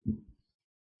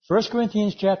1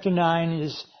 Corinthians chapter 9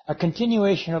 is a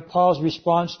continuation of Paul's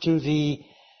response to the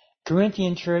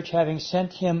Corinthian church having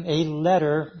sent him a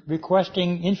letter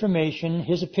requesting information,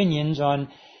 his opinions on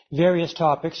various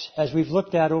topics, as we've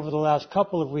looked at over the last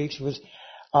couple of weeks with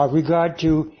regard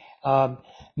to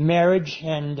marriage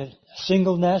and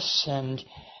singleness and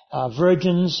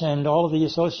virgins and all of the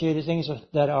associated things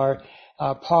that are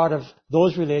part of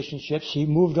those relationships. He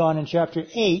moved on in chapter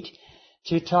 8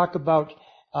 to talk about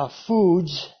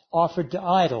foods offered to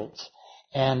idols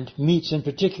and meats in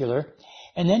particular.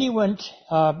 And then he went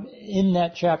in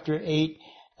that chapter 8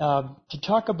 to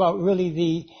talk about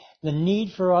really the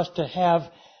need for us to have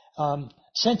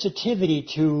sensitivity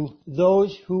to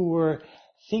those who were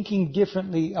thinking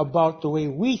differently about the way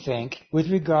we think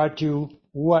with regard to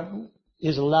what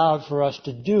is allowed for us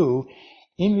to do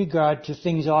in regard to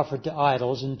things offered to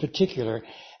idols in particular.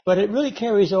 But it really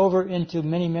carries over into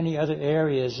many, many other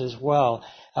areas as well.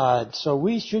 So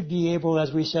we should be able,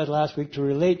 as we said last week, to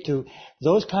relate to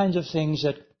those kinds of things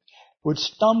that would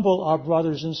stumble our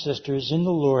brothers and sisters in the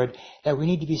Lord, that we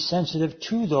need to be sensitive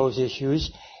to those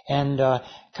issues and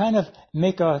kind of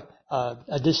make a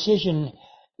decision,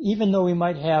 even though we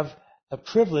might have the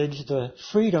privilege, the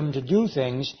freedom to do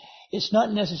things. It's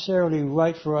not necessarily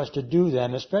right for us to do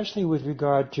them, especially with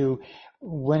regard to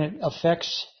when it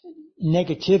affects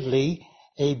negatively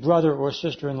a brother or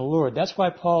sister in the Lord. That's why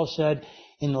Paul said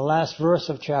in the last verse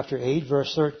of chapter 8,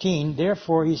 verse 13,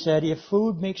 therefore, he said, if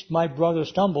food makes my brother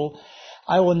stumble,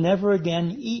 I will never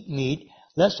again eat meat,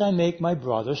 lest I make my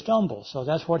brother stumble. So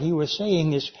that's what he was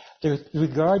saying, is the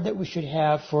regard that we should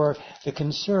have for the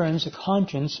concerns, the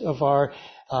conscience of our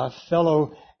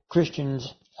fellow Christians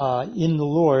in the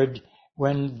Lord,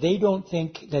 when they don't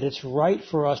think that it's right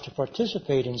for us to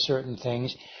participate in certain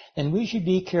things, then we should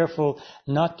be careful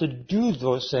not to do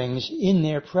those things in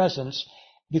their presence,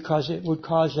 because it would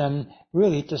cause them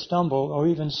really to stumble or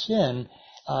even sin.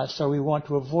 So we want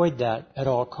to avoid that at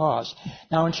all costs.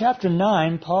 Now in chapter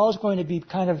 9, Paul's going to be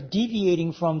kind of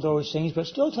deviating from those things, but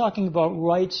still talking about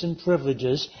rights and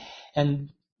privileges.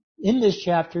 And in this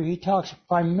chapter, he talks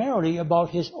primarily about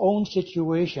his own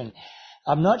situation.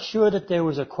 I'm not sure that there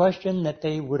was a question that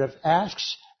they would have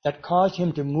asked that caused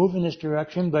him to move in this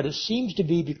direction, but it seems to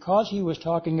be because he was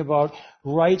talking about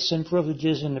rights and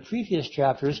privileges in the previous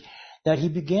chapters that he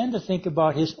began to think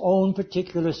about his own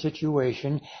particular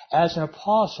situation as an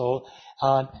apostle,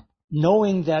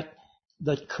 knowing that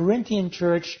the Corinthian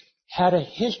church had a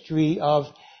history of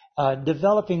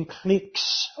developing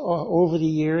cliques over the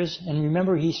years. And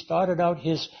remember, he started out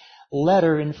his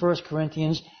letter in 1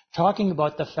 Corinthians talking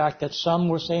about the fact that some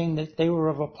were saying that they were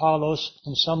of Apollos,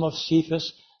 and some of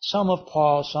Cephas, some of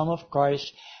Paul, some of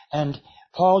Christ. And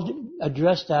Paul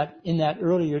addressed that in that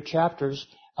earlier chapters.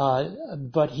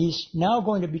 But he's now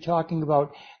going to be talking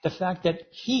about the fact that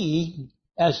he,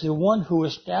 as the one who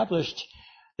established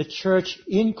the church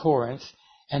in Corinth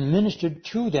and ministered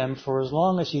to them for as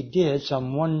long as he did,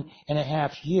 some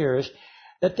 1.5 years,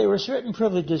 that there were certain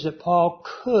privileges that Paul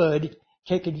could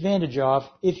take advantage of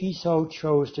if he so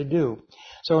chose to do.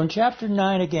 So in chapter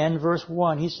 9 again, verse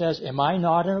 1, he says, am I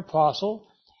not an apostle?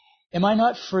 Am I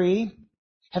not free?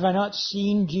 Have I not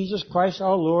seen Jesus Christ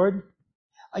our Lord?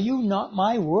 Are you not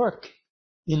my work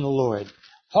in the Lord?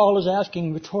 Paul is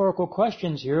asking rhetorical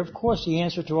questions here. Of course, the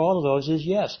answer to all of those is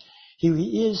yes. He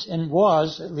is and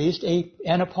was at least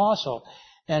an apostle.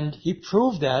 And he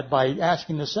proved that by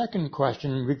asking the second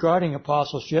question regarding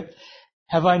apostleship,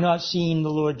 have I not seen the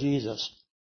Lord Jesus?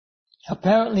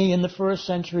 Apparently in the first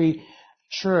century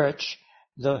church,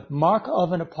 the mark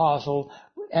of an apostle,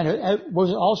 and it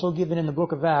was also given in the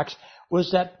book of Acts,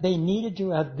 was that they needed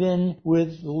to have been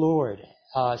with the Lord.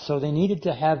 So they needed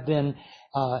to have been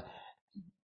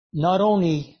not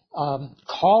only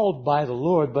called by the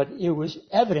Lord, but it was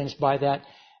evidenced by that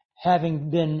having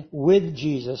been with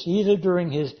Jesus, either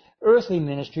during his earthly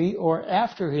ministry or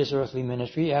after his earthly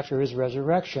ministry, after his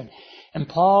resurrection. And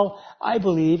Paul, I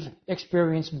believe,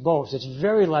 experienced both. It's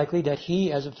very likely that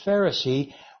he, as a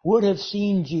Pharisee, would have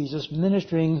seen Jesus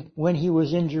ministering when he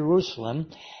was in Jerusalem,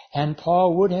 and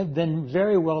Paul would have been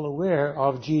very well aware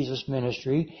of Jesus'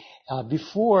 ministry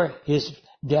before his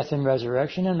death and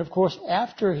resurrection. And of course,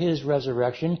 after his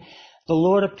resurrection, the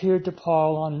Lord appeared to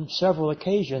Paul on several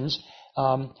occasions,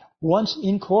 once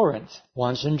in Corinth,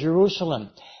 once in Jerusalem,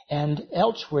 and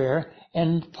elsewhere.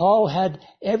 And Paul had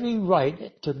every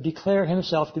right to declare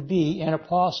himself to be an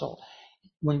apostle.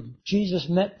 When Jesus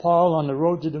met Paul on the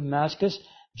road to Damascus,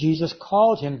 Jesus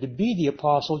called him to be the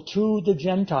apostle to the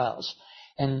Gentiles.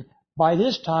 And by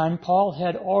this time, Paul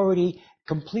had already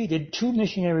completed 2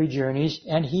 missionary journeys,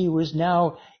 and he was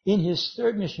now in his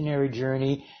 3rd missionary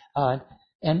journey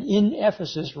and in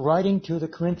Ephesus writing to the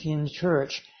Corinthian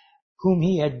church, whom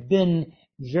he had been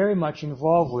very much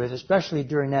involved with, especially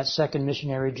during that second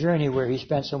missionary journey where he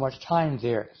spent so much time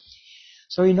there.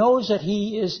 So he knows that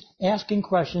he is asking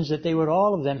questions that they would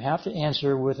all of them have to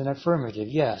answer with an affirmative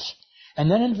yes. And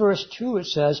then in verse 2 it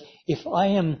says, if I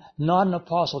am not an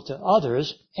apostle to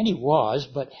others, and he was,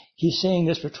 but he's saying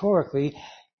this rhetorically,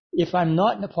 if I'm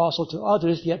not an apostle to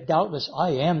others, yet doubtless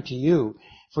I am to you.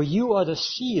 For you are the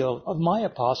seal of my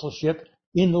apostleship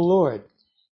in the Lord.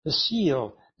 The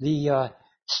seal, the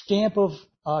stamp of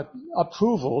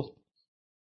approval,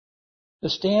 the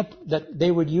stamp that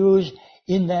they would use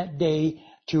in that day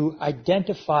to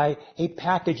identify a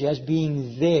package as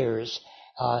being theirs.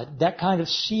 That kind of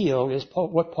seal is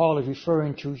what Paul is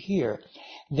referring to here.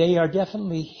 They are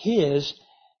definitely his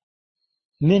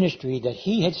ministry that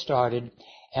he had started,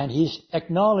 and he's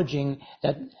acknowledging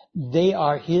that they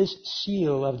are his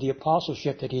seal of the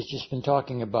apostleship that he's just been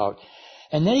talking about.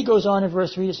 And then he goes on in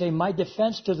verse 3 to say, my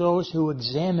defense to those who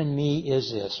examine me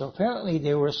is this. So apparently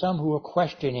there were some who were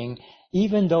questioning,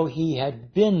 even though he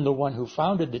had been the one who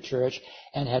founded the church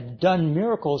and had done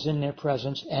miracles in their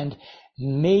presence and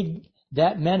made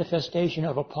that manifestation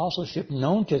of apostleship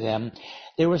known to them,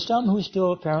 there were some who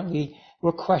still apparently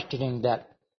were questioning that.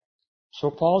 So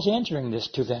Paul's answering this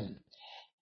to them.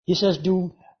 He says,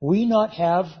 do we not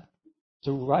have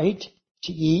the right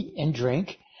to eat and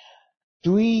drink?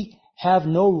 Do we have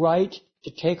no right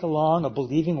to take along a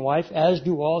believing wife, as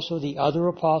do also the other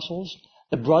apostles,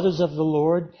 the brothers of the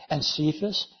Lord, and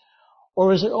Cephas?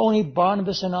 Or is it only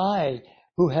Barnabas and I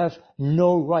who have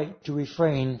no right to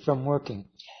refrain from working?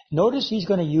 Notice he's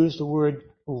going to use the word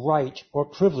right or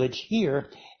privilege here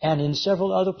and in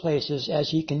several other places as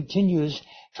he continues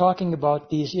talking about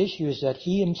these issues that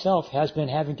he himself has been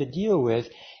having to deal with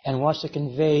and wants to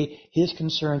convey his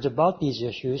concerns about these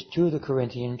issues to the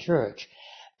Corinthian church.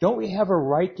 Don't we have a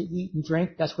right to eat and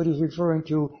drink? That's what he's referring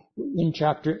to in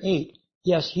chapter 8.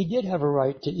 Yes, he did have a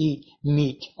right to eat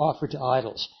meat offered to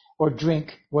idols or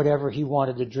drink whatever he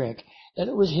wanted to drink. That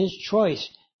it was his choice,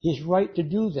 his right to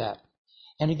do that.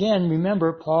 And again,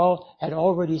 remember, Paul had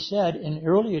already said in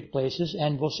earlier places,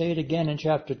 and we'll say it again in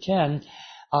chapter 10,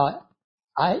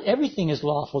 everything is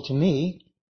lawful to me,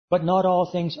 but not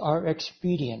all things are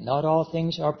expedient. Not all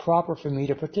things are proper for me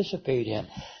to participate in.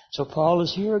 So Paul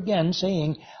is here again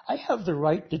saying, I have the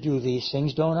right to do these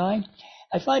things, don't I?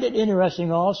 I find it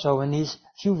interesting also in these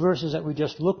few verses that we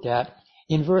just looked at.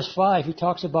 In verse 5, he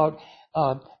talks about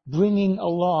bringing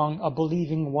along a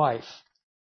believing wife,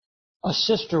 a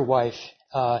sister wife.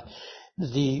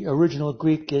 The original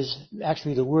Greek is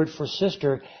actually the word for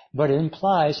sister, but it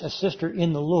implies a sister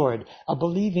in the Lord, a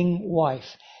believing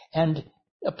wife. And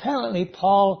apparently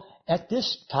Paul, at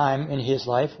this time in his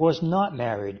life, was not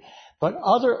married. But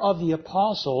other of the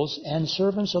apostles and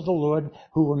servants of the Lord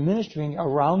who were ministering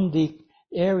around the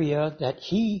area that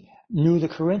he knew the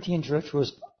Corinthian church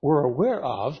were aware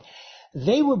of,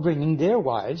 they were bringing their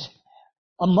wives.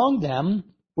 Among them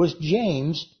was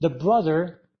James, the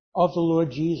brother of the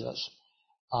Lord Jesus.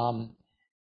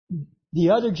 The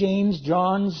other James,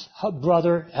 John's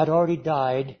brother, had already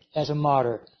died as a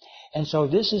martyr. And so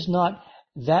this is not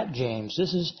that James.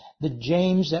 This is the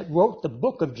James that wrote the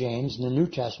book of James in the New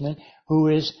Testament, who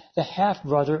is the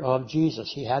half-brother of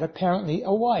Jesus. He had apparently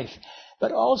a wife.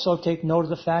 But also take note of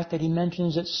the fact that he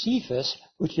mentions that Cephas,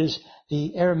 which is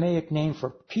the Aramaic name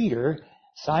for Peter,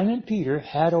 Simon Peter,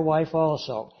 had a wife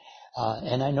also.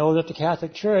 And I know that the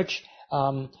Catholic Church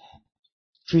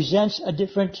presents a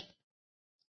different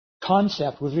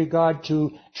concept with regard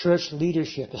to church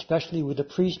leadership, especially with the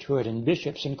priesthood and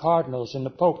bishops and cardinals and the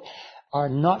Pope are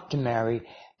not to marry.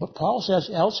 But Paul says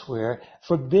elsewhere,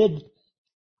 forbid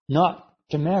not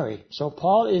to marry. So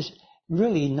Paul is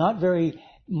really not very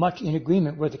much in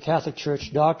agreement with the Catholic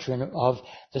Church doctrine of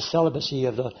the celibacy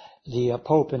of the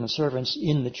Pope and the servants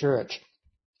in the church.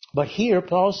 But here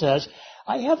Paul says,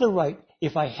 I have the right,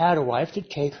 if I had a wife, to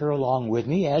take her along with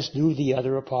me, as do the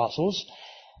other apostles.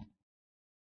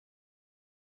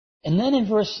 And then in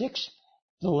verse 6,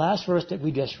 the last verse that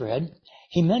we just read,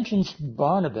 he mentions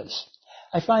Barnabas.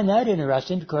 I find that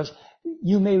interesting because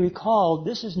you may recall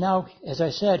this is now, as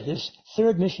I said, his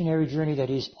third missionary journey that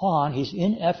he's on. He's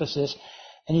in Ephesus,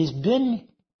 and he's been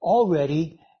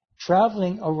already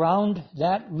traveling around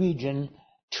that region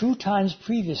 2 times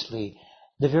previously.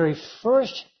 The very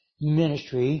first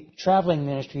traveling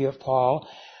ministry of Paul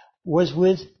was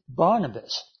with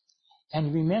Barnabas.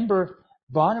 And remember,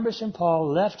 Barnabas and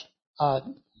Paul left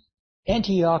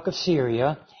Antioch of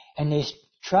Syria, and they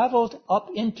traveled up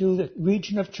into the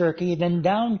region of Turkey, then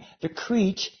down to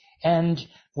Crete, and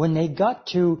when they got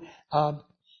to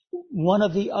one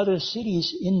of the other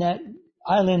cities in that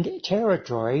island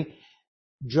territory,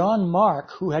 John Mark,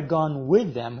 who had gone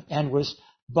with them and was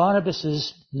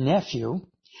Barnabas's nephew,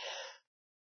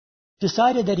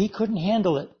 decided that he couldn't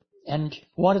handle it and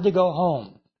wanted to go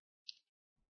home.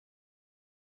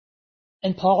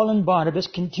 And Paul and Barnabas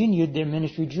continued their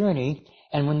ministry journey,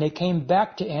 and when they came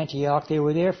back to Antioch, they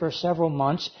were there for several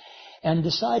months and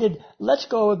decided, let's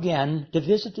go again to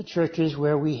visit the churches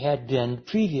where we had been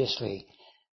previously.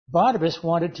 Barnabas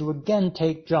wanted to again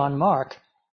take John Mark.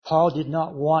 Paul did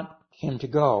not want him to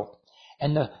go.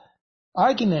 And the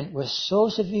argument was so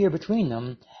severe between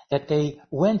them that they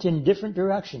went in different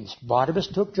directions. Barnabas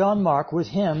took John Mark with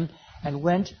him and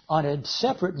went on a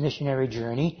separate missionary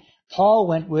journey. Paul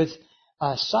went with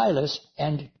Silas,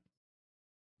 and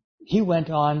he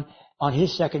went on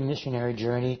his second missionary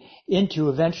journey into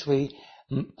eventually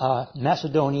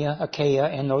Macedonia, Achaia,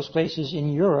 and those places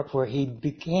in Europe where he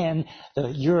began the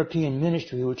European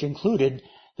ministry, which included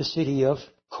the city of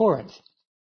Corinth.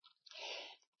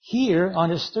 Here, on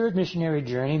his third missionary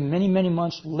journey, many, many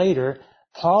months later,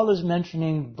 Paul is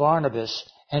mentioning Barnabas,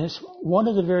 and it's one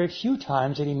of the very few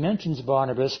times that he mentions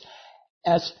Barnabas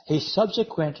as a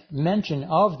subsequent mention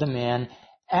of the man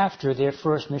after their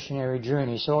first missionary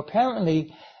journey. So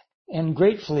apparently and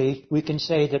gratefully, we can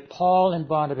say that Paul and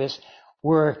Barnabas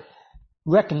were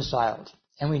reconciled.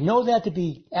 And we know that to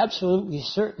be absolutely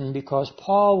certain because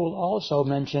Paul will also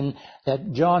mention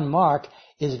that John Mark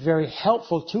is very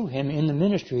helpful to him in the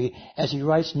ministry as he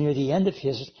writes near the end of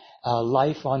his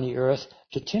life on the earth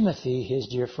to Timothy, his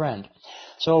dear friend.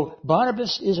 So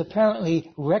Barnabas is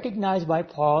apparently recognized by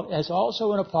Paul as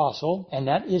also an apostle, and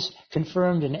that is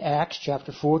confirmed in Acts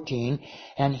chapter 14.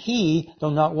 And he, though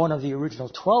not one of the original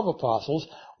 12 apostles,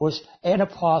 was an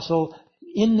apostle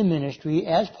in the ministry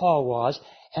as Paul was,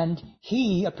 and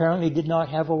he apparently did not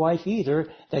have a wife either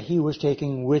that he was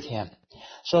taking with him.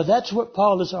 So that's what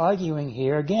Paul is arguing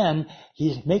here. Again,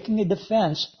 he's making a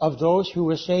defense of those who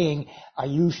are saying, are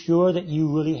you sure that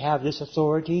you really have this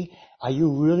authority? Are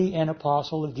you really an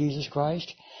apostle of Jesus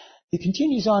Christ? He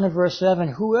continues on in verse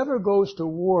 7, whoever goes to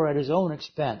war at his own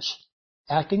expense,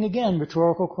 asking again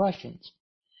rhetorical questions.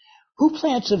 Who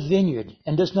plants a vineyard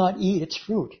and does not eat its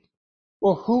fruit?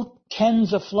 Or who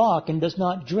tends a flock and does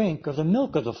not drink of the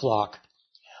milk of the flock?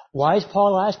 Why is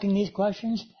Paul asking these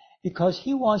questions? Because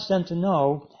he wants them to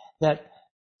know that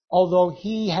although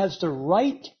he has the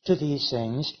right to these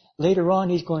things, later on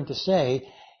he's going to say,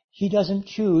 he doesn't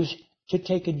choose to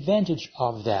take advantage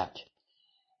of that.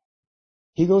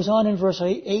 He goes on in verse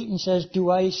 8 and says,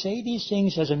 do I say these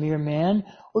things as a mere man,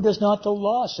 or does not the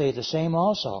law say the same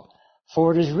also?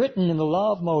 For it is written in the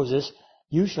law of Moses,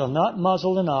 you shall not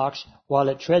muzzle an ox while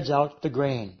it treads out the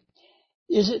grain.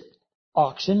 Is it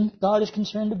oxen God is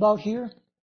concerned about here?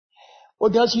 Or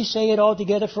does he say it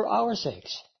altogether for our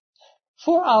sakes?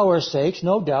 For our sakes,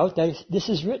 no doubt, that this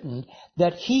is written,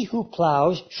 that he who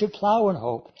plows should plow in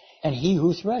hope, and he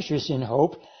who threshes in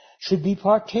hope should be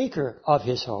partaker of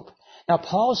his hope. Now,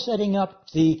 Paul's setting up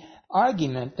the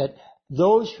argument that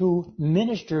those who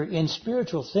minister in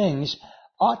spiritual things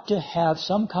ought to have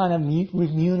some kind of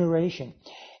remuneration.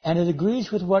 And it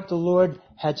agrees with what the Lord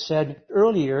had said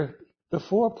earlier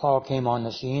before Paul came on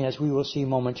the scene, as we will see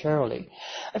momentarily.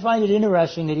 I find it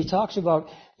interesting that he talks about,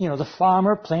 the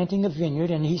farmer planting a vineyard,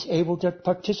 and he's able to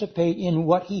participate in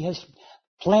what he has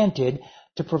planted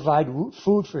to provide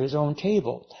food for his own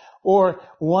table. Or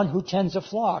one who tends a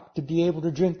flock to be able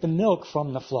to drink the milk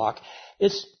from the flock.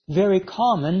 It's very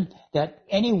common that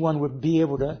anyone would be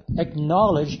able to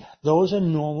acknowledge those are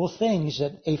normal things,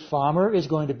 that a farmer is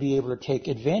going to be able to take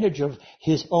advantage of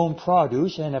his own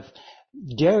produce, and a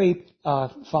dairy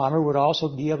farmer would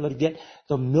also be able to get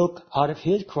the milk out of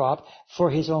his crop for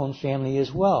his own family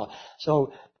as well.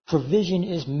 So provision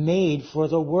is made for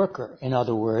the worker, in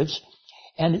other words.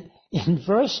 And in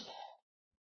verse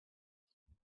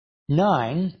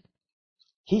 9,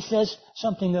 he says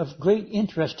something of great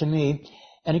interest to me.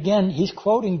 And again, he's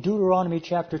quoting Deuteronomy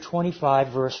chapter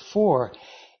 25, verse 4.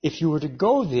 If you were to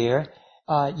go there,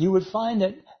 you would find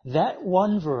that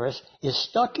one verse is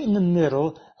stuck in the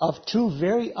middle of two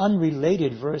very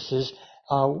unrelated verses.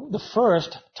 The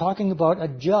first, talking about a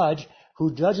judge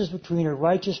who judges between a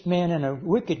righteous man and a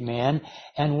wicked man,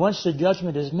 and once the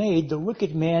judgment is made, the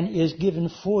wicked man is given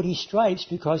 40 stripes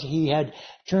because he had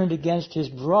turned against his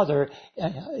brother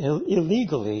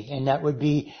illegally, and that would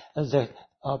be the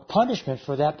punishment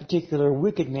for that particular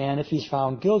wicked man if he's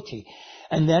found guilty.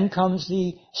 And then comes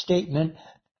the statement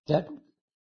that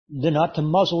they're not to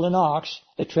muzzle an ox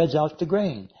that treads out the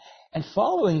grain. And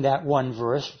following that one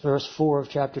verse, verse 4 of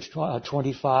chapter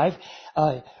 25,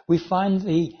 we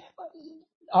find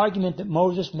argument that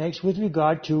Moses makes with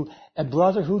regard to a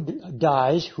brother who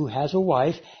dies, who has a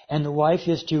wife, and the wife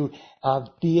is to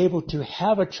be able to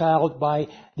have a child by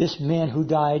this man who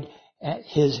died.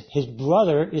 His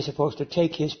brother is supposed to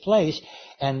take his place,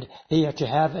 and they are to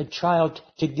have a child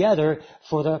together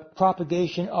for the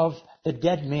propagation of the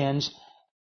dead man's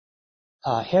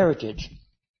heritage.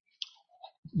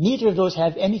 Neither of those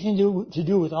have anything to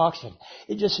do with oxen.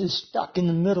 It just is stuck in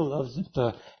the middle of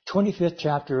the 25th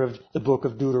chapter of the book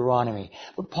of Deuteronomy.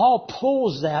 But Paul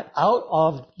pulls that out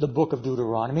of the book of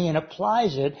Deuteronomy and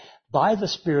applies it by the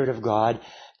Spirit of God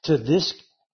to this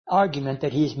argument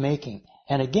that he's making.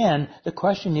 And again, the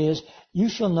question is, you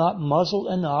shall not muzzle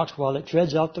an ox while it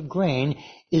treads out the grain.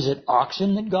 Is it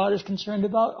oxen that God is concerned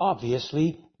about?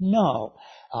 Obviously, no.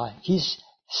 He's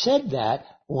said that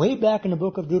way back in the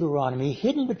book of Deuteronomy,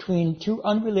 hidden between two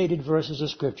unrelated verses of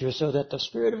Scripture, so that the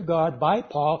Spirit of God, by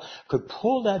Paul, could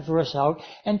pull that verse out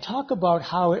and talk about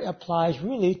how it applies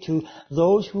really to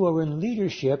those who are in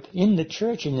leadership in the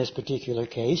church in this particular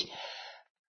case.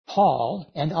 Paul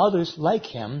and others like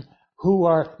him who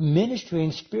are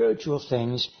ministering spiritual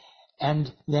things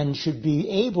and then should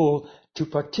be able to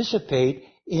participate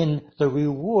in the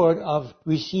reward of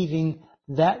receiving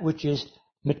that which is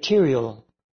material.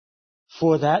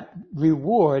 For that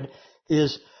reward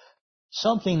is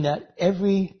something that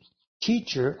every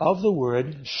teacher of the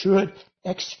Word should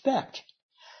expect.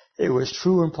 It was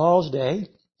true in Paul's day.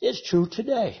 It's true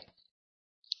today.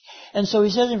 And so he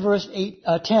says in verse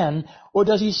 10, or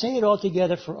does he say it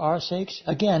altogether for our sakes?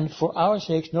 Again, for our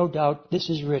sakes, no doubt, this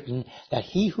is written, that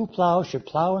he who plows should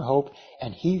plow in hope,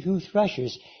 and he who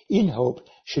threshes in hope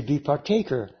should be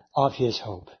partaker of his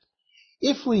hope.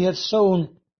 If we have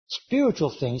sown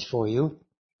spiritual things for you,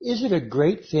 is it a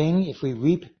great thing if we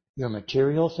reap your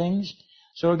material things?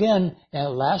 So again,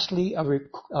 lastly, a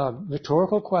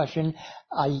rhetorical question.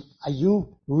 Are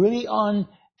you really on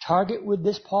target with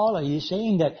this, Paul? Are you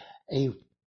saying that a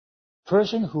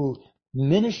person who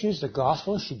ministers the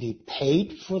gospel should be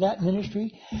paid for that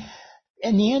ministry?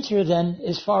 And the answer then,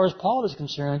 as far as Paul is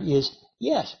concerned, is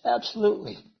yes,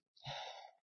 absolutely.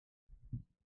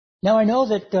 Now I know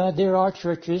that there are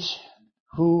churches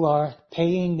who are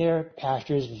paying their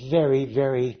pastors very,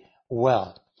 very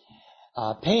well.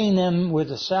 Paying them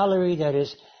with a salary that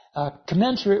is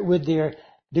commensurate with their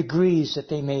degrees that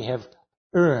they may have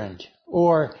earned,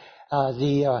 or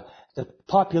the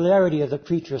popularity of the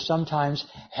preacher sometimes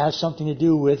has something to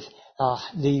do with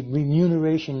the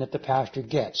remuneration that the pastor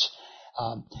gets.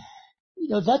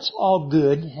 That's all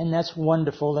good, and that's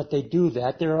wonderful that they do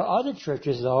that. There are other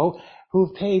churches, though,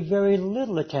 who pay very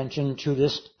little attention to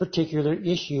this particular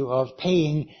issue of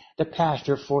paying the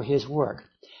pastor for his work.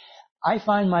 I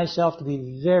find myself to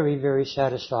be very, very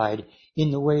satisfied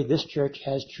in the way this church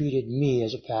has treated me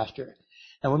as a pastor.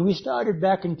 Now, when we started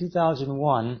back in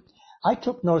 2001, I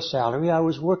took no salary. I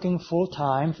was working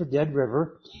full-time for Dead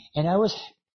River, and I was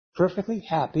perfectly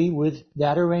happy with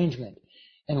that arrangement.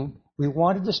 And we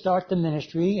wanted to start the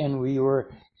ministry, and we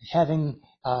were having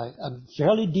a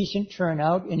fairly decent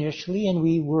turnout initially, and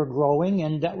we were growing,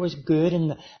 and that was good,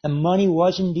 and the money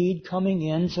was indeed coming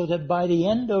in, so that by the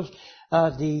end of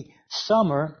the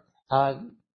summer,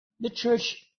 the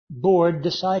church board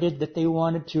decided that they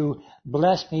wanted to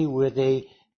bless me with a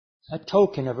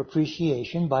token of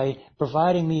appreciation by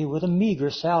providing me with a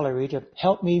meager salary to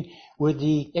help me with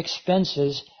the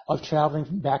expenses of traveling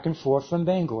back and forth from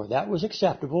Bangor. That was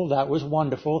acceptable. That was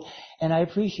wonderful, and I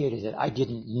appreciated it. I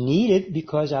didn't need it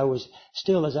because I was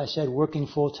still, as I said, working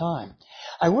full-time.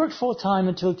 I worked full-time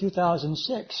until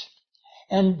 2006,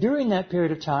 and during that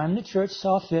period of time, the church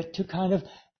saw fit to kind of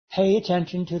pay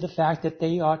attention to the fact that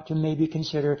they ought to maybe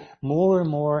consider more and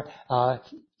more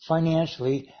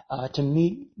financially to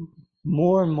meet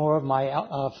more and more of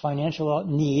my financial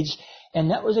needs, and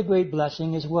that was a great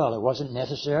blessing as well. It wasn't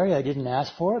necessary. I didn't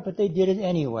ask for it, but they did it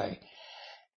anyway.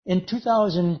 In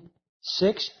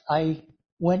 2006, I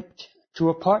went to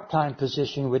a part-time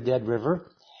position with Dead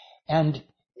River, and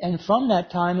from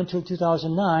that time until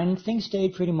 2009, things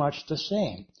stayed pretty much the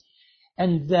same.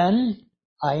 And then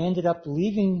I ended up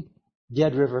leaving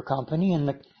Dead River Company, and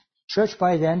the church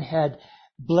by then had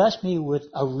blessed me with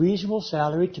a reasonable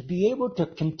salary to be able to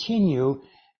continue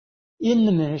in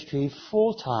the ministry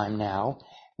full-time now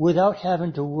without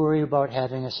having to worry about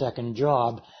having a second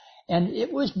job. And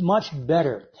it was much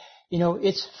better.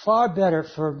 It's far better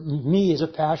for me as a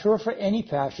pastor, or for any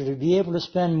pastor, to be able to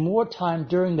spend more time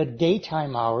during the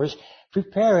daytime hours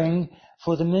preparing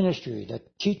for the ministry. The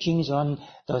teachings on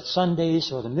the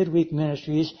Sundays or the midweek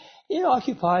ministries, it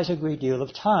occupies a great deal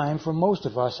of time for most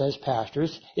of us as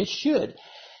pastors. It should.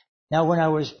 Now, when I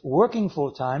was working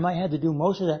full-time, I had to do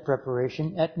most of that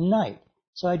preparation at night.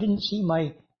 So I didn't see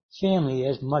my family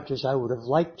as much as I would have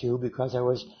liked to because I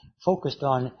was focused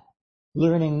on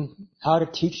learning how to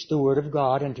teach the Word of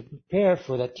God and to prepare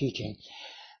for that teaching.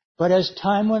 But as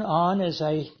time went on, as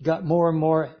I got more and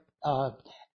more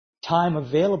time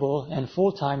available and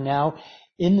full-time now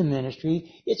in the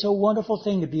ministry, it's a wonderful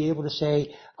thing to be able to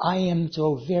say, I am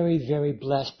so very, very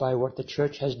blessed by what the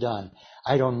church has done.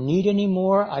 I don't need any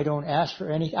more. I don't ask for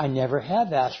anything. I never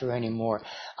have asked for any more.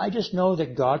 I just know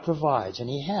that God provides, and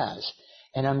He has,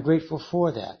 and I'm grateful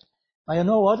for that. I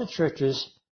know other churches,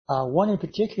 one in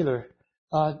particular,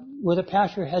 where the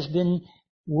pastor has been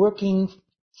working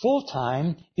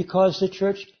full-time because the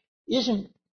church isn't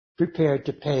prepared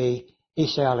to pay a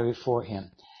salary for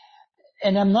him.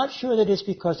 And I'm not sure that it's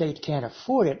because they can't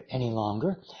afford it any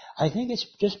longer. I think it's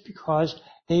just because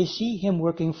they see him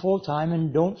working full-time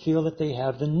and don't feel that they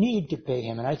have the need to pay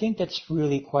him. And I think that's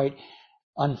really quite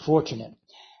unfortunate.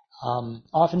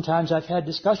 Oftentimes I've had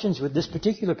discussions with this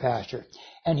particular pastor,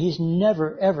 and he's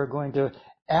never, ever going to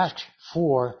ask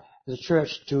for the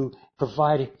church to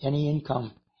provide any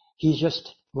income. He's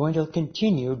just going to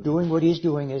continue doing what he's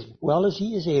doing as well as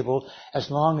he is able,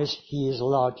 as long as he is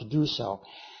allowed to do so.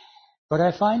 But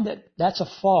I find that that's a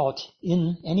fault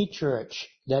in any church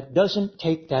that doesn't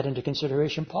take that into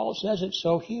consideration. Paul says it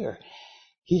so here.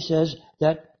 He says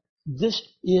that this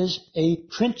is a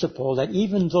principle that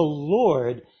even the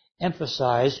Lord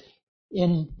emphasized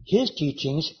in his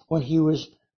teachings when he was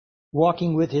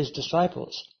walking with his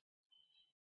disciples.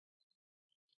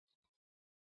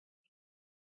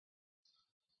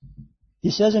 He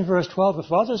says in verse 12,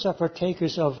 if others are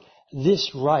partakers of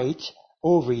this right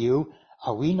over you,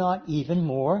 are we not even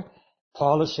more?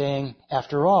 Paul is saying,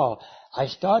 after all, I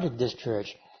started this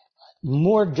church,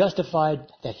 more justified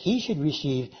that he should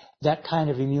receive that kind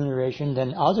of remuneration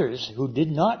than others who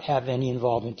did not have any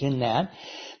involvement in that.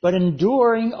 But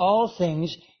enduring all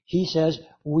things, he says,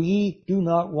 we do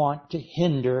not want to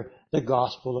hinder the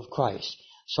gospel of Christ.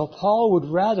 So Paul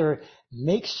would rather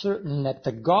make certain that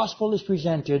the gospel is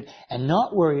presented and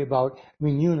not worry about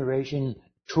remuneration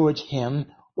towards him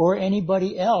or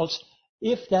anybody else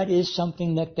if that is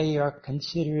something that they are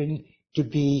considering to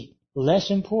be less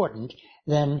important,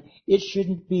 then it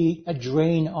shouldn't be a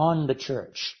drain on the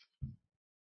church.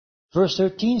 Verse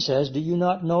 13 says, do you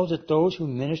not know that those who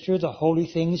minister the holy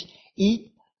things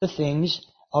eat the things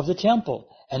of the temple,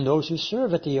 and those who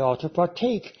serve at the altar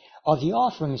partake of the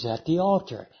offerings at the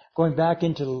altar? Going back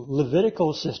into the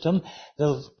Levitical system,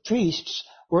 the priests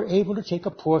were able to take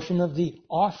a portion of the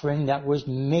offering that was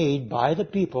made by the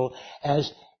people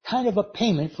as kind of a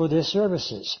payment for their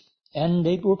services. And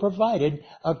they were provided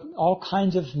all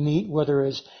kinds of meat, whether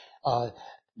it's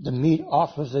the meat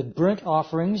off of the burnt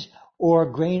offerings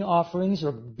or grain offerings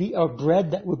or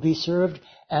bread that would be served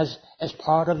as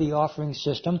part of the offering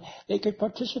system. They could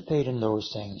participate in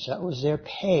those things. That was their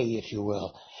pay, if you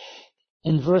will.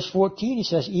 In verse 14, he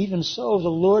says, even so, the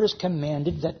Lord has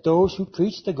commanded that those who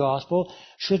preach the gospel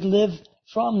should live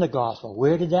from the gospel.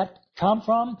 Where did that come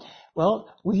from?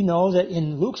 Well, we know that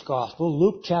in Luke's gospel,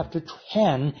 Luke chapter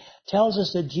 10 tells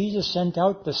us that Jesus sent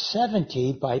out the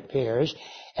 70 by pairs,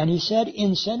 and he said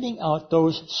in sending out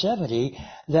those 70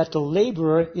 that the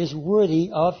laborer is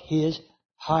worthy of his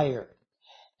hire.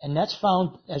 And that's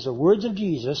found as the words of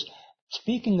Jesus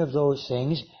speaking of those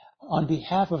things on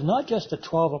behalf of not just the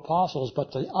 12 apostles,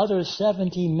 but the other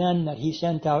 70 men that he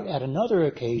sent out at another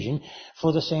occasion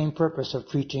for the same purpose of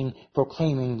preaching,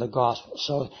 proclaiming the gospel.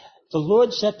 So the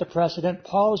Lord set the precedent.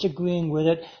 Paul is agreeing with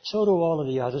it. So do all of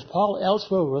the others. Paul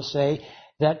elsewhere will say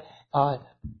that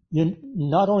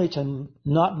not only to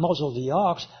not muzzle the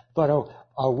ox, but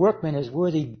a workman is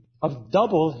worthy of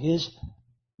double his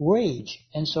wage.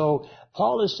 And so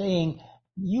Paul is saying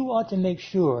you ought to make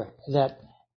sure that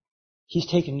he's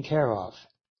taken care of.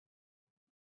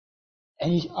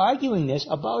 And he's arguing this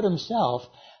about himself.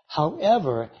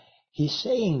 However, he's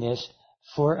saying this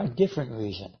for a different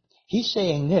reason. He's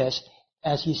saying this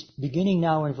as he's beginning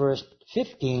now in verse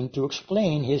 15 to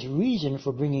explain his reason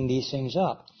for bringing these things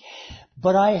up.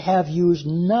 But I have used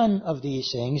none of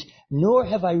these things, nor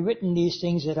have I written these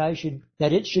things that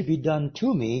it should be done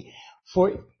to me,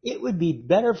 for it would be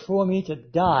better for me to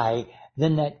die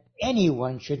than that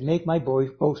anyone should make my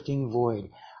boasting void.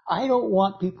 I don't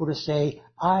want people to say,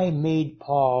 I made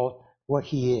Paul what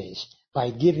he is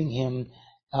by giving him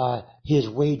his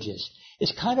wages.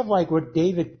 It's kind of like what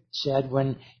David said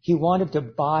when he wanted to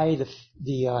buy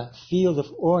the field of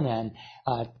Ornan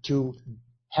to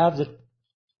have the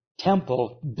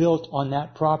temple built on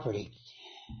that property.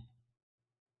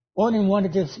 Ornan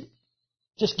wanted to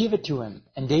just give it to him.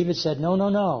 And David said,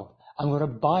 no. I'm going to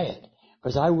buy it,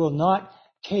 because I will not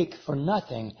take for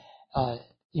nothing,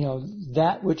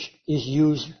 that which is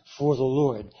used for the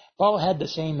Lord. Paul had the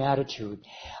same attitude.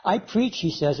 I preach,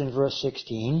 he says in verse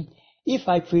 16, if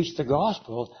I preach the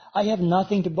gospel, I have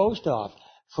nothing to boast of,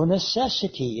 for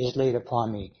necessity is laid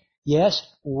upon me. Yes,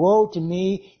 woe to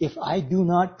me if I do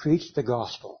not preach the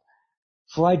gospel.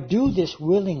 For I do this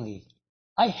willingly.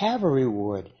 I have a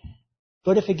reward.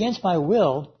 But if against my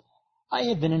will, I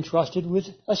have been entrusted with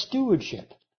a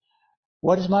stewardship.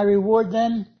 What is my reward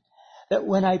then? That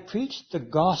when I preach the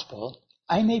gospel,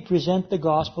 I may present the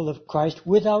gospel of Christ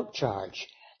without charge,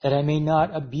 that I may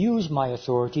not abuse my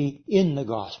authority in the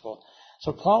gospel.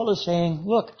 So Paul is saying,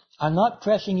 look, I'm not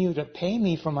pressing you to pay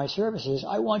me for my services.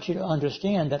 I want you to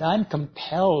understand that I'm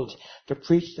compelled to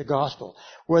preach the gospel.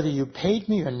 Whether you paid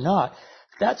me or not,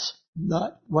 that's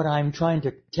not what I'm trying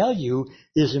to tell you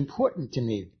is important to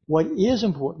me. What is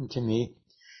important to me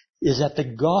is that the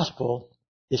gospel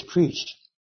is preached,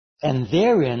 and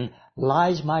therein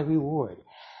lies my reward.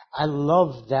 I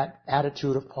love that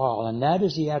attitude of Paul, and that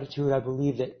is the attitude I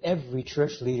believe that every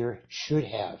church leader should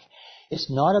have. It's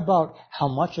not about how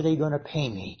much are they going to pay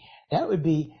me. That would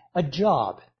be a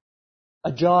job.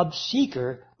 A job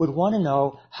seeker would want to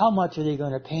know how much are they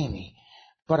going to pay me.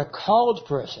 But a called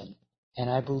person, and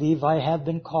I believe I have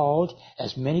been called,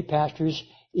 as many pastors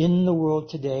in the world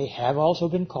today have also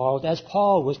been called, as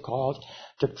Paul was called,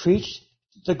 to preach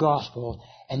the gospel.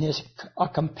 And there's a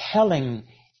compelling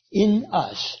in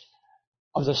us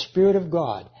of the Spirit of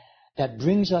God that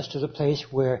brings us to the place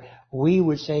where we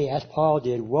would say, as Paul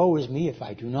did, woe is me if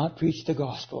I do not preach the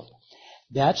gospel.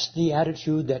 That's the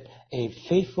attitude that a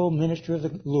faithful minister of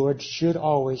the Lord should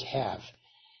always have.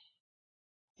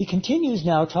 He continues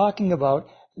now talking about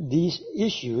these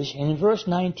issues, and in verse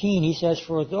 19 he says,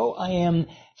 for though I am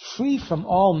free from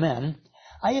all men,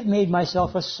 I have made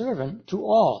myself a servant to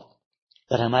all,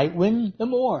 that I might win the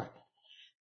more.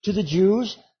 To the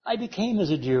Jews I became as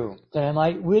a Jew, that I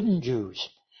might win Jews.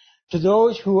 To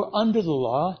those who are under the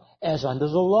law, as under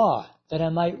the law, that I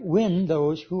might win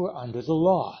those who are under the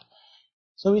law.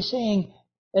 So he's saying,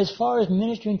 as far as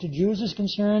ministering to Jews is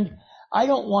concerned, I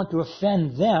don't want to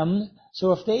offend them,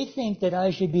 so if they think that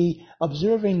I should be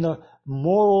observing the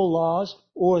moral laws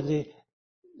or the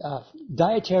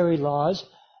dietary laws,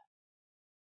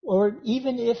 or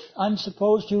even if I'm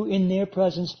supposed to, in their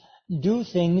presence, do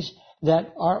things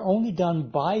that are only done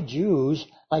by Jews,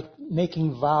 like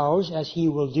making vows, as he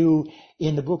will do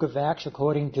in the book of Acts.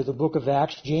 According to the book of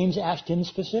Acts, James asked him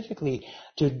specifically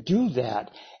to do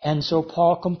that. And so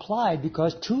Paul complied,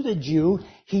 because to the Jew,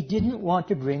 he didn't want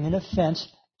to bring an offense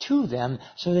to them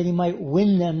so that he might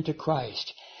win them to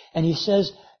Christ. And he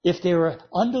says, if they are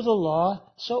under the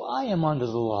law, so I am under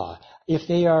the law. If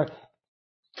they are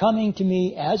coming to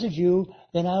me as a Jew,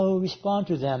 then I will respond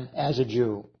to them as a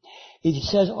Jew. He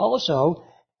says also,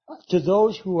 to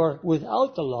those who are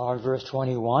without the law, verse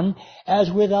 21,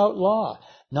 as without law,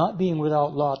 not being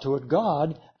without law toward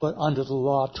God, but under the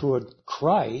law toward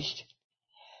Christ,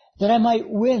 that I might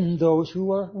win those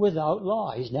who are without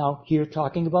law. He's now here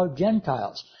talking about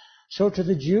Gentiles. So to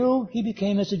the Jew, he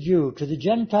became as a Jew. To the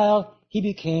Gentile, he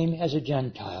became as a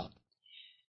Gentile.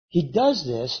 He does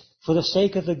this for the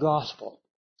sake of the gospel.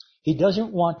 He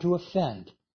doesn't want to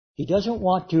offend. He doesn't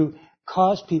want to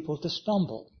cause people to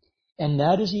stumble. And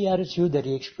that is the attitude that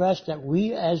he expressed that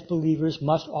we as believers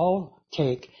must all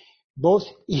take, both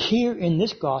here in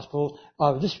this gospel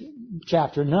of this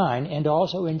chapter 9 and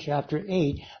also in chapter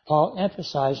 8. Paul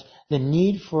emphasized the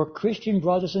need for Christian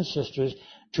brothers and sisters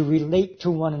to relate to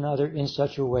one another in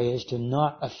such a way as to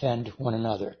not offend one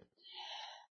another.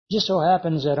 Just so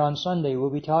happens that on Sunday we'll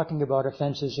be talking about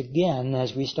offenses again.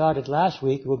 As we started last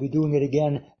week, we'll be doing it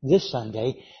again this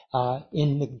Sunday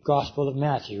in the Gospel of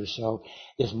Matthew. So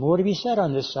there's more to be said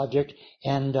on this subject,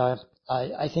 and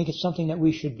I think it's something that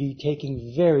we should be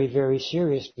taking very, very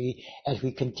seriously as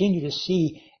we continue to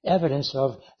see evidence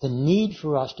of the need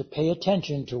for us to pay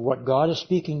attention to what God is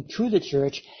speaking to the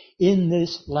church in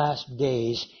these last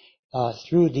days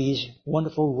through these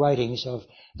wonderful writings of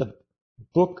the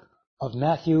book of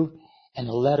Matthew and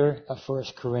the letter of 1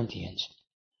 Corinthians.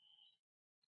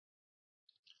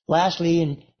 Lastly,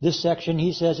 in this section,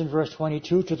 he says in verse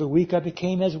 22, to the weak I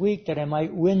became as weak, that I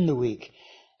might win the weak.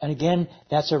 And again,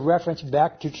 that's a reference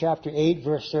back to chapter 8,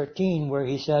 verse 13, where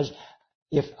he says,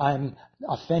 if I'm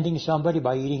offending somebody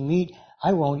by eating meat,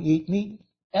 I won't eat meat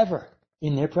ever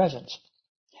in their presence.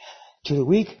 To the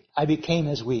weak I became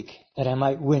as weak, that I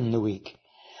might win the weak.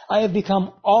 I have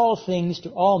become all things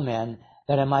to all men,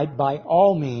 that I might by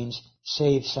all means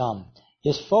save some.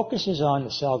 His focus is on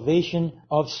the salvation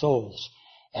of souls.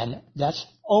 And that's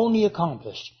only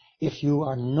accomplished if you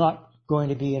are not going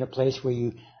to be in a place where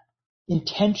you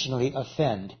intentionally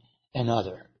offend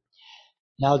another.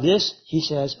 Now this, he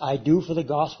says, I do for the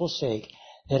gospel's sake,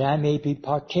 that I may be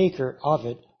partaker of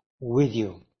it with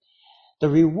you. The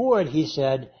reward, he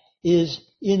said, is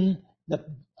in the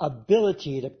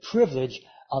ability, the privilege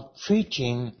of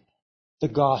preaching the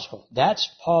gospel. That's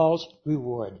Paul's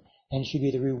reward, and it should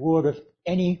be the reward of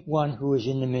anyone who is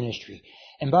in the ministry.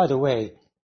 And by the way,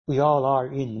 we all are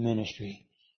in the ministry.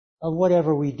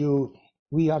 Whatever we do,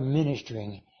 we are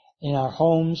ministering. In our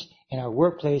homes, in our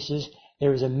workplaces,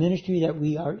 there is a ministry that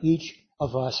we are each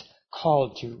of us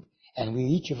called to, and we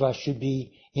each of us should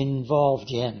be involved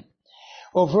in.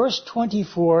 Well, verse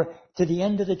 24 to the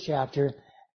end of the chapter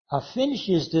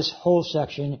finishes this whole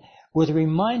section with a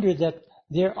reminder that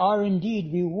there are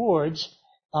indeed rewards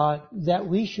that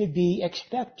we should be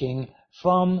expecting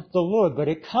from the Lord, but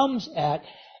it comes at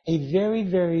a very,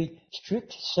 very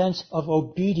strict sense of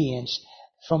obedience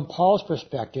from Paul's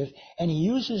perspective, and he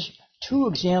uses two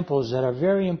examples that are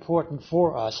very important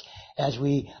for us as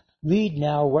we read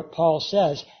now what Paul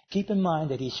says. Keep in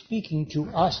mind that he's speaking to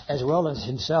us as well as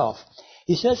himself.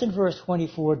 He says in verse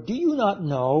 24, do you not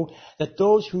know that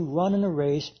those who run in a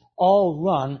race all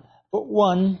run, but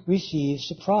one receives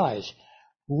the prize?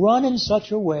 Run in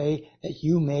such a way that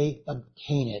you may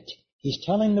obtain it. He's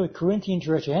telling the Corinthian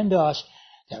church and us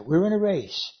that we're in a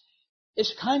race.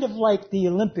 It's kind of like the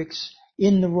Olympics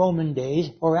in the Roman days,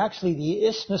 or actually the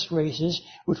Isthmus races,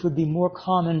 which would be more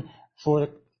common for the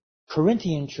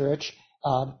Corinthian church.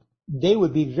 They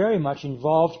would be very much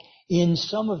involved in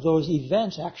some of those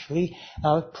events, actually.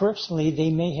 Personally, they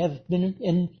may have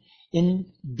been in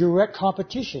direct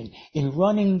competition in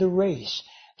running the race.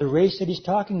 The race that he's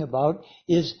talking about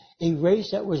is a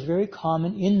race that was very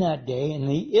common in that day, and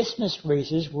the Isthmus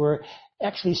races were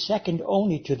actually second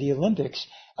only to the Olympics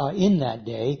in that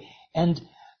day. And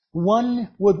one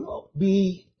would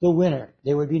be the winner.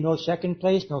 There would be no second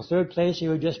place, no third place. It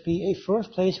would just be a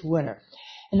first place winner.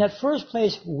 And that first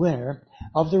place winner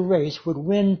of the race would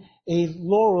win a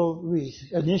laurel wreath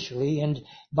initially, and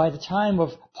by the time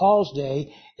of Paul's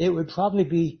day, it would probably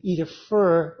be either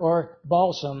fir or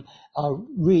balsam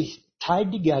wreath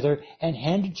tied together and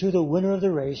handed to the winner of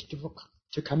the race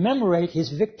to commemorate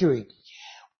his victory.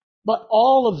 But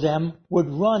all of them would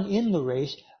run in the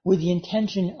race with the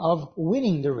intention of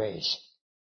winning the race.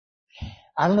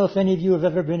 I don't know if any of you have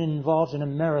ever been involved in a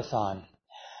marathon.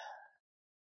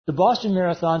 The Boston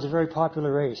Marathon is a very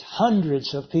popular race.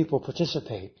 Hundreds of people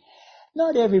participate.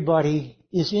 Not everybody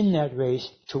is in that race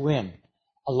to win.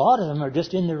 A lot of them are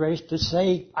just in the race to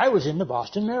say, I was in the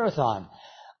Boston Marathon.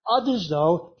 Others,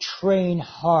 though, train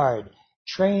hard,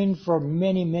 train for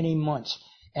many, many months,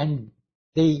 and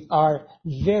they are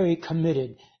very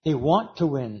committed. They want to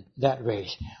win that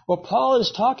race. Well, Paul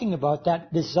is talking about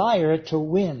that desire to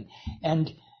win,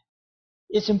 and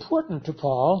it's important to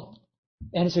Paul,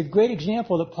 and it's a great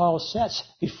example that Paul sets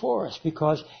before us,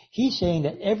 because he's saying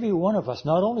that every one of us,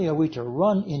 not only are we to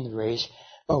run in the race,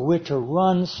 but we're to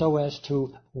run so as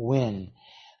to win.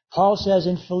 Paul says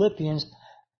in Philippians,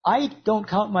 I don't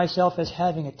count myself as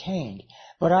having attained,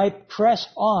 but I press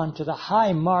on to the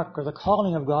high mark of the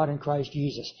calling of God in Christ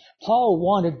Jesus. Paul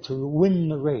wanted to win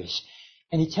the race.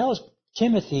 And he tells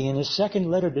Timothy in his second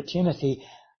letter to Timothy,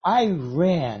 I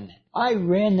ran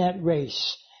that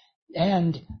race,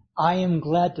 and I am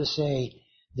glad to say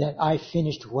that I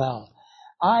finished well.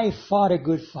 I fought a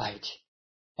good fight.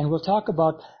 And we'll talk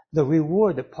about the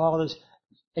reward that Paul is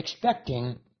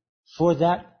expecting for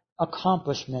that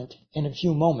accomplishment in a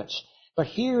few moments. But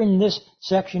here in this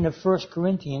section of 1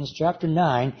 Corinthians chapter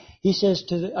 9, he says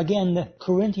to, the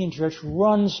Corinthian church,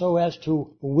 run so as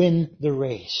to win the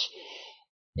race.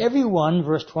 Everyone,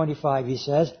 verse 25, he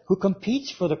says, who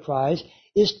competes for the prize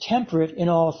is temperate in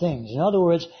all things. In other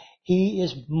words, he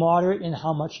is moderate in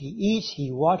how much he eats.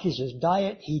 He watches his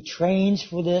diet. He trains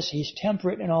for this. He's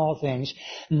temperate in all things.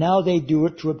 Now they do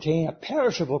it to obtain a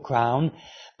perishable crown,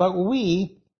 but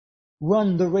we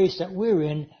run the race that we're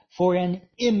in for an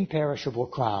imperishable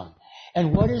crown.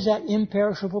 And what is that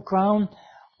imperishable crown?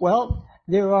 Well,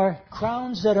 there are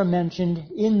crowns that are mentioned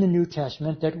in the New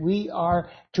Testament that we are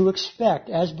to expect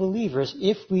as believers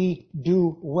if we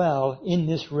do well in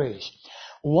this race.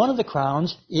 One of the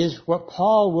crowns is what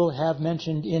Paul will have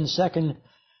mentioned in 2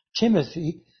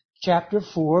 Timothy chapter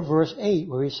 4, verse 8,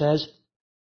 where he says,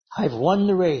 I've won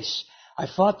the race, I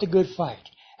fought the good fight,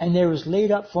 and there is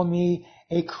laid up for me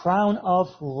a crown of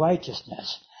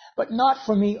righteousness, but not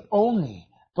for me only,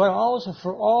 but also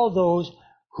for all those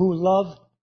who love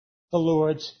the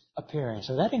Lord's appearing.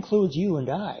 So that includes you and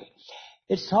I.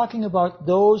 It's talking about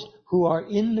those who are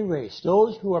in the race,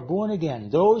 those who are born again,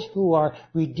 those who are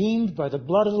redeemed by the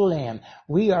blood of the Lamb.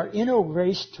 We are in a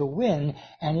race to win,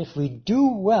 and if we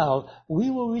do well, we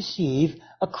will receive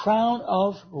a crown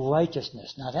of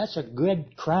righteousness. Now that's a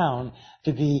good crown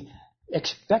to be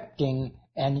expecting,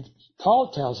 and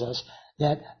Paul tells us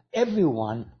that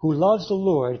everyone who loves the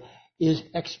Lord is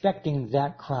expecting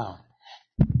that crown.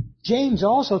 James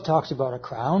also talks about a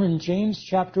crown. In James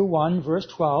chapter 1, verse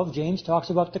 12, James talks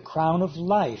about the crown of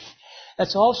life.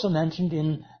 That's also mentioned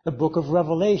in the book of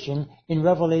Revelation, in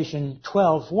Revelation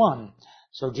 12:1.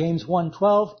 So James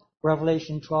 1:12,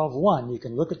 Revelation 12:1. You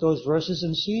can look at those verses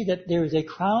and see that there is a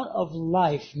crown of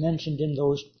life mentioned in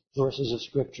those verses of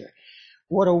Scripture.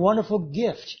 What a wonderful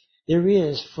gift there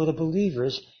is for the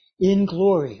believers in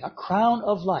glory, a crown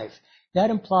of life. That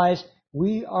implies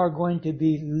we are going to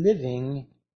be living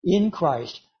in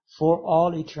Christ for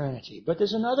all eternity. But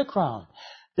there's another crown.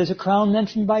 There's a crown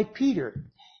mentioned by Peter.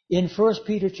 In 1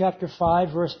 Peter chapter 5,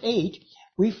 verse 8,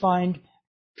 we find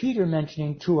Peter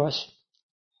mentioning to us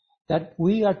that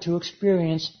we are to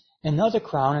experience another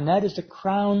crown, and that is the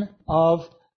crown of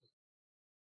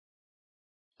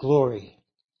glory.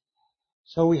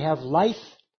 So we have life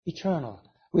eternal.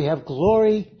 We have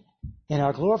glory in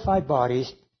our glorified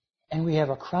bodies, and we have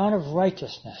a crown of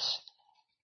righteousness.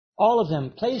 All of them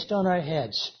placed on our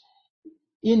heads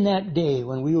in that day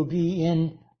when we will be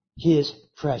in His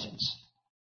presence.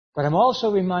 But I'm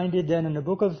also reminded that in the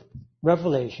book of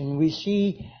Revelation, we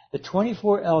see the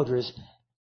 24 elders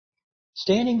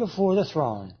standing before the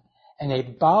throne, and they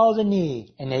bow the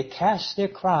knee and they cast their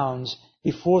crowns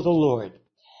before the Lord.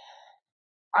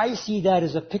 I see that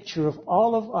as a picture of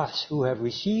all of us who have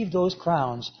received those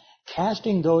crowns,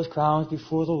 casting those crowns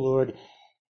before the Lord,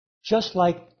 just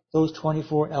like those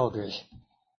 24 elders.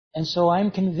 And so I'm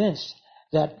convinced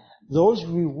that those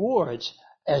rewards,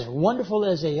 as wonderful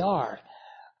as they are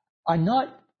not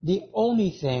the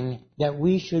only thing that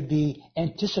we should be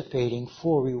anticipating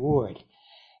for reward.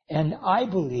 And I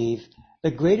believe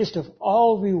the greatest of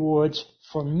all rewards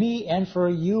for me and for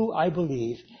you, I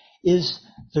believe, is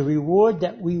the reward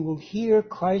that we will hear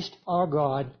Christ our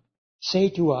God say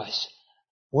to us,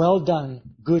 "Well done,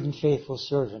 good and faithful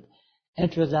servant.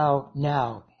 Enter thou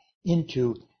now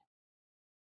into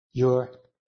your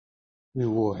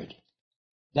reward."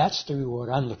 That's the reward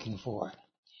I'm looking for.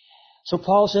 So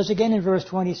Paul says again in verse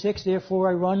 26, "Therefore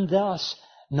I run thus,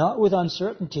 not with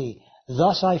uncertainty.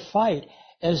 Thus I fight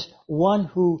as one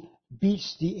who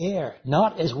beats the air,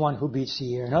 not as one who beats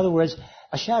the air." In other words,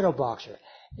 a shadow boxer.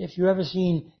 If you've ever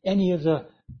seen any of the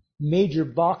major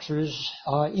boxers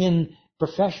in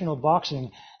professional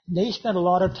boxing, they spend a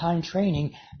lot of time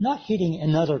training, not hitting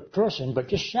another person, but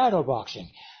just shadow boxing.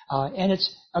 And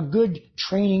it's a good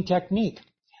training technique.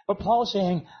 But Paul's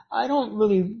saying, I don't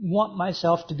really want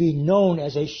myself to be known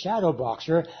as a shadow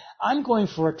boxer. I'm going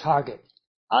for a target.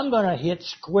 I'm going to hit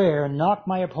square and knock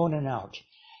my opponent out.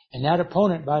 And that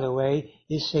opponent, by the way,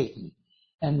 is Satan.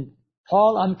 And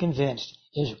Paul, I'm convinced,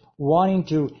 is wanting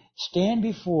to stand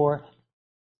before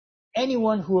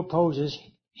anyone who opposes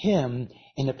him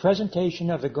in the presentation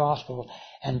of the gospel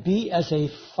and be as a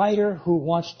fighter who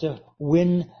wants to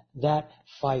win that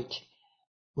fight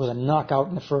with a knockout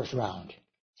in the first round.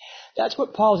 That's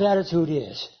what Paul's attitude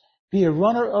is. Be a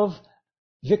runner of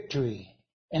victory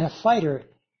and a fighter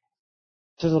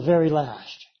to the very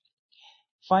last.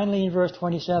 Finally, in verse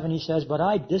 27, he says, "But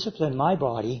I discipline my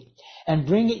body and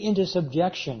bring it into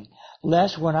subjection,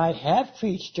 lest when I have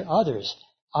preached to others,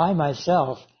 I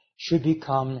myself should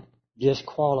become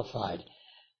disqualified."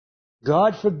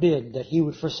 God forbid that he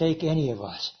would forsake any of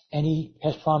us, and he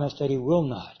has promised that he will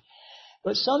not.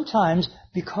 But sometimes,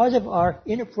 because of our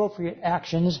inappropriate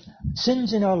actions,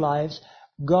 sins in our lives,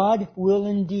 God will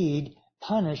indeed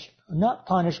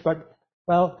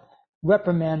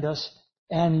reprimand us,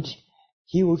 and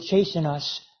he will chasten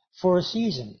us for a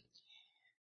season.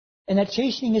 And that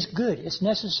chastening is good, it's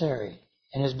necessary,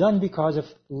 and is done because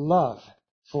of love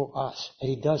for us, that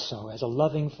he does so as a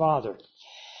loving Father.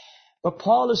 But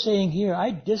Paul is saying here, I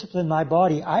discipline my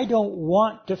body. I don't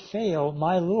want to fail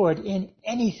my Lord in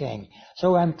anything.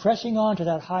 So I'm pressing on to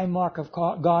that high mark of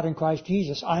God in Christ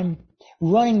Jesus. I'm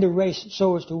running the race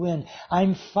so as to win.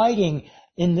 I'm fighting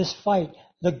in this fight,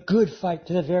 the good fight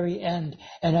to the very end.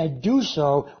 And I do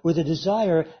so with a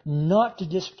desire not to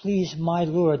displease my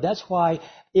Lord. That's why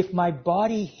if my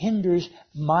body hinders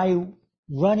my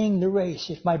running the race,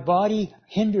 if my body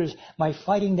hinders my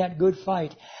fighting that good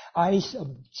fight, I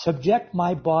subject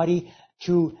my body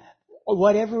to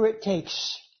whatever it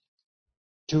takes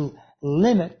to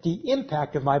limit the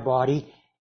impact of my body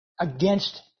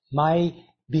against my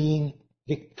being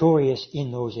victorious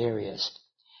in those areas.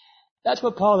 That's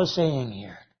what Paul is saying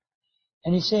here.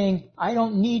 And he's saying, I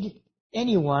don't need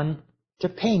anyone to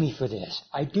pay me for this.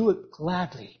 I do it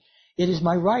gladly. It is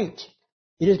my right.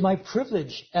 It is my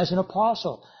privilege as an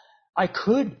apostle. I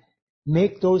could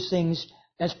make those things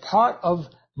as part of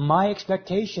my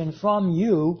expectation from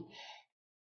you,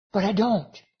 but I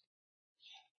don't.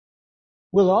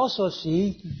 We'll also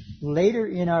see later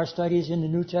in our studies in the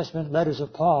New Testament letters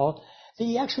of Paul that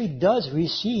he actually does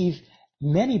receive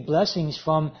many blessings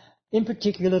from, in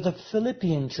particular, the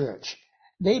Philippian church.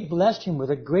 They blessed him with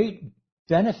a great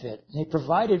benefit. They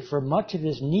provided for much of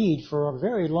his need for a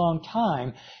very long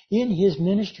time in his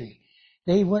ministry.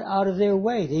 They went out of their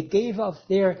way. They gave up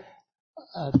their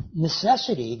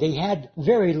necessity. They had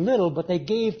very little, but they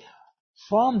gave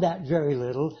from that very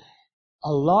little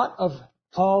a lot of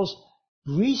Paul's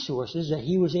resources that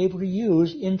he was able to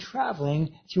use in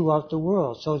traveling throughout the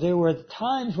world. So there were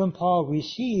times when Paul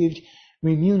received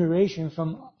remuneration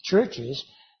from churches,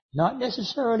 not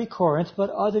necessarily Corinth,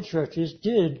 but other churches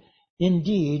did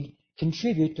indeed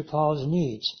contribute to Paul's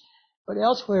needs. But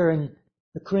elsewhere in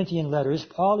the Corinthian letters,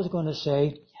 Paul is going to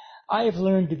say, I have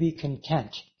learned to be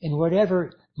content in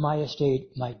whatever my estate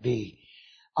might be.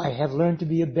 I have learned to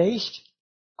be abased.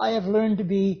 I have learned to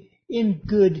be in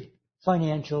good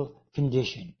financial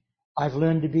condition. I've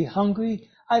learned to be hungry.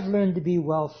 I've learned to be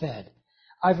well fed.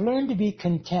 I've learned to be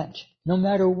content no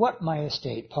matter what my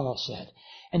estate, Paul said.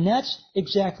 And that's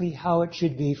exactly how it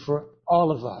should be for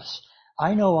all of us.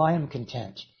 I know I am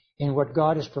content in what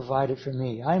God has provided for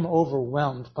me. I'm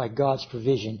overwhelmed by God's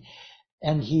provision,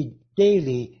 and He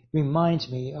daily reminds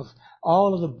me of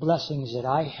all of the blessings that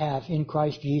I have in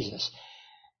Christ Jesus.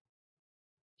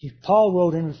 Paul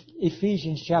wrote in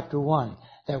Ephesians chapter 1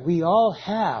 that we all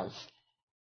have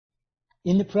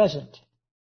in the present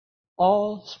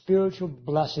all spiritual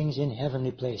blessings in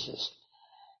heavenly places.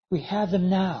 We have them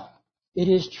now. It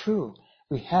is true.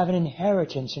 We have an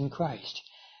inheritance in Christ.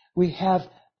 We have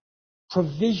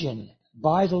provision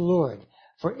by the Lord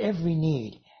for every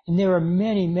need. And there are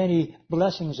many, many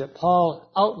blessings that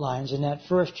Paul outlines in that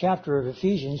first chapter of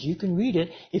Ephesians. You can read it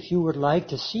if you would like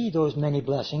to see those many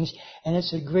blessings. And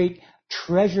it's a great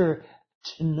treasure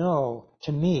to know,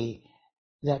 to me,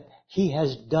 that He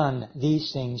has done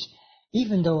these things,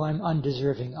 even though I'm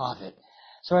undeserving of it.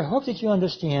 So I hope that you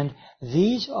understand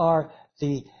these are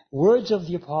the words of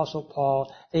the Apostle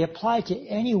Paul. They apply to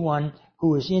anyone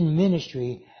who is in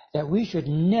ministry, that we should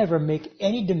never make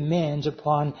any demands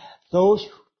upon those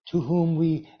to whom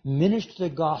we minister the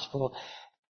gospel.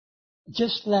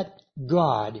 Just let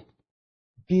God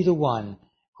be the one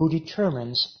who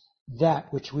determines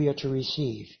that which we are to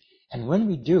receive. And when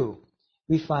we do,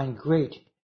 we find great,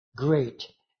 great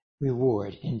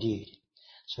reward indeed.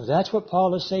 So that's what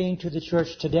Paul is saying to the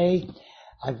church today.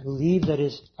 I believe that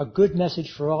is a good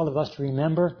message for all of us to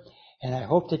remember, and I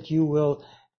hope that you will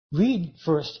read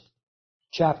first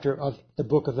chapter of the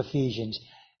book of Ephesians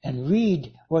and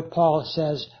read what Paul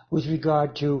says with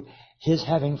regard to his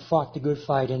having fought the good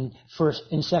fight in 2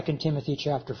 Timothy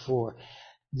chapter 4.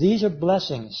 These are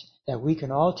blessings that we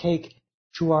can all take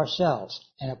to ourselves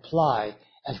and apply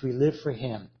as we live for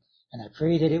Him. And I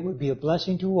pray that it would be a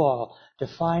blessing to all to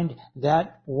find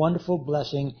that wonderful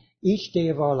blessing each day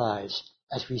of our lives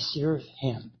as we serve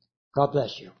Him. God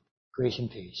bless you. Grace and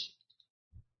peace.